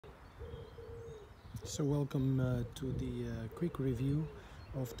So welcome to the quick review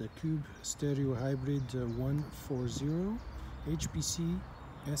of the Cube Stereo Hybrid 140 HPC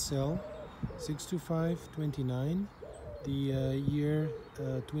SL 62529, the year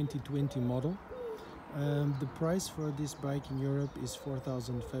 2020 model. The price for this bike in Europe is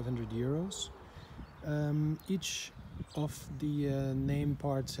 4,500 euros. Each of the name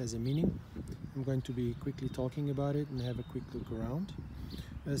parts has a meaning. I'm going to be quickly talking about it and have a quick look around.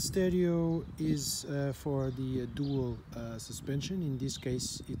 Stereo is for the dual suspension. In this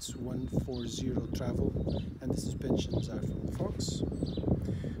case it's 140 travel and the suspensions are from Fox.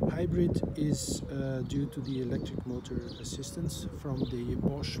 Hybrid is due to the electric motor assistance from the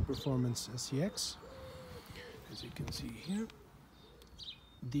Bosch Performance CX. As you can see here,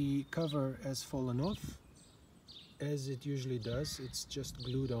 the cover has fallen off, as it usually does. It's just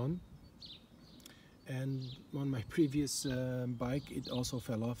glued on, and on my previous bike it also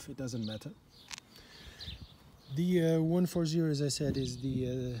fell off. It doesn't matter. The 140, as I said, is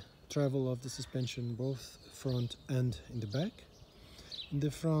the travel of the suspension both front and in the back. In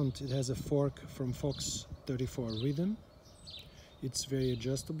the front it has a fork from Fox 34 Rhythm. It's very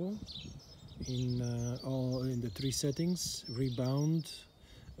adjustable in the three settings: rebound,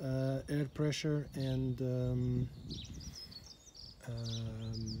 air pressure, and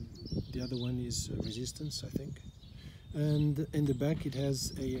the other one is resistance, I think. And in the back it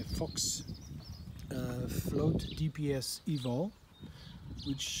has a Fox float DPS Evol,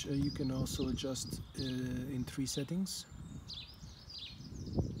 which you can also adjust in three settings.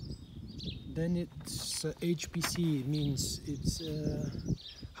 Then it's HPC, means it's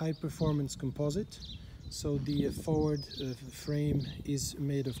high performance composite, so the forward frame is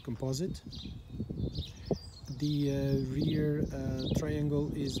made of composite. The rear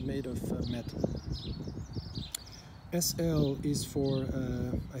triangle is made of metal. SL is for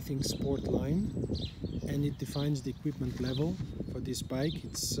I think sport line, and it defines the equipment level for this bike.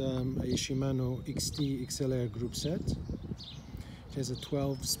 It's a Shimano XT XLR group set. It has a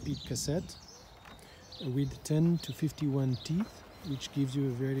 12-speed cassette with 10 to 51 teeth, which gives you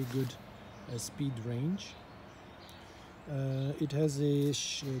a very good speed range. It has a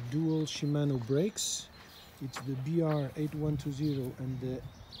dual Shimano brakes. It's the BR8120 and the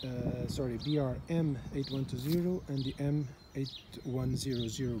BRM8120 and the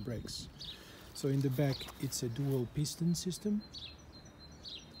M8100 brakes. So in the back it's a dual piston system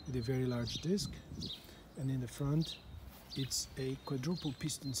with a very large disc, and in the front it's a quadruple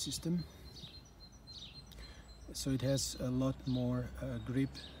piston system, so it has a lot more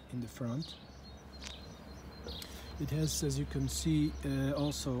grip in the front. It has, as you can see,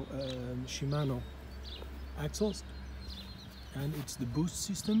 also Shimano axles, and it's the boost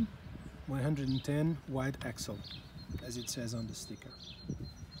system, 110 wide axle, as it says on the sticker.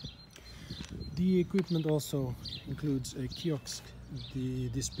 The equipment also includes a kiosk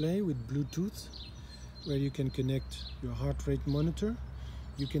display with Bluetooth, where you can connect your heart rate monitor.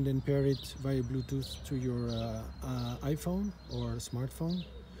 You can then pair it via Bluetooth to your iPhone or smartphone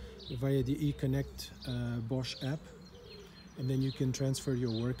via the eConnect Bosch app, and then you can transfer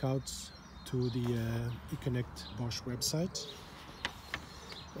your workouts to the eConnect Bosch website.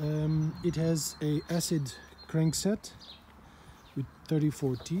 It has a acid crankset with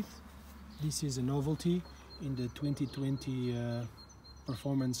 34 teeth. This is a novelty in the 2020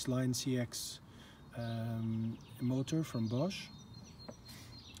 Performance Line CX motor from Bosch.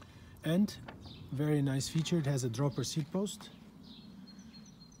 And very nice feature, it has a dropper seat post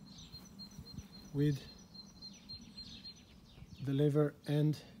with the lever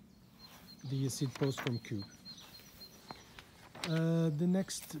and the seat post from Cube. The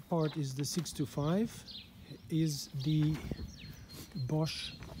next part is the 625, is the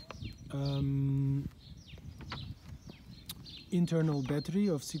Bosch internal battery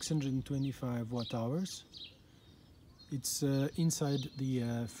of 625 watt-hours. It's inside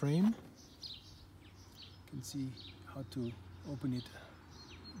the frame. You can see how to open it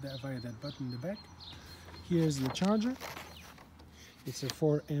via that button in the back. Here's the charger. It's a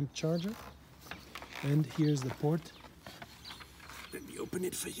 4-amp charger, and here's the port. Let me open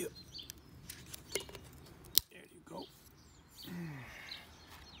it for you. There you go.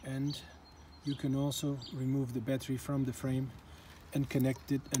 And you can also remove the battery from the frame and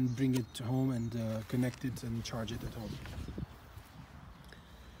connect it and bring it to home and connect it and charge it at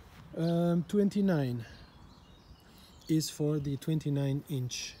home. 29 is for the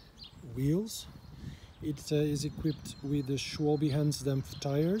 29-inch wheels. It is equipped with the Schwalbe Hansdampf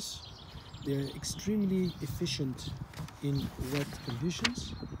tires. They're extremely efficient in wet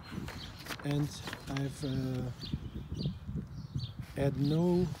conditions, and I've had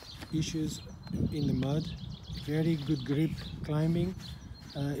no issues in the mud, very good grip climbing.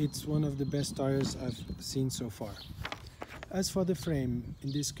 It's one of the best tires I've seen so far. As for the frame,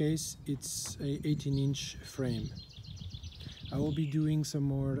 in this case it's a 18-inch frame. I will be doing some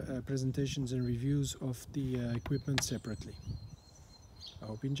more presentations and reviews of the equipment separately. I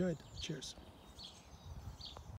hope you enjoyed. Cheers.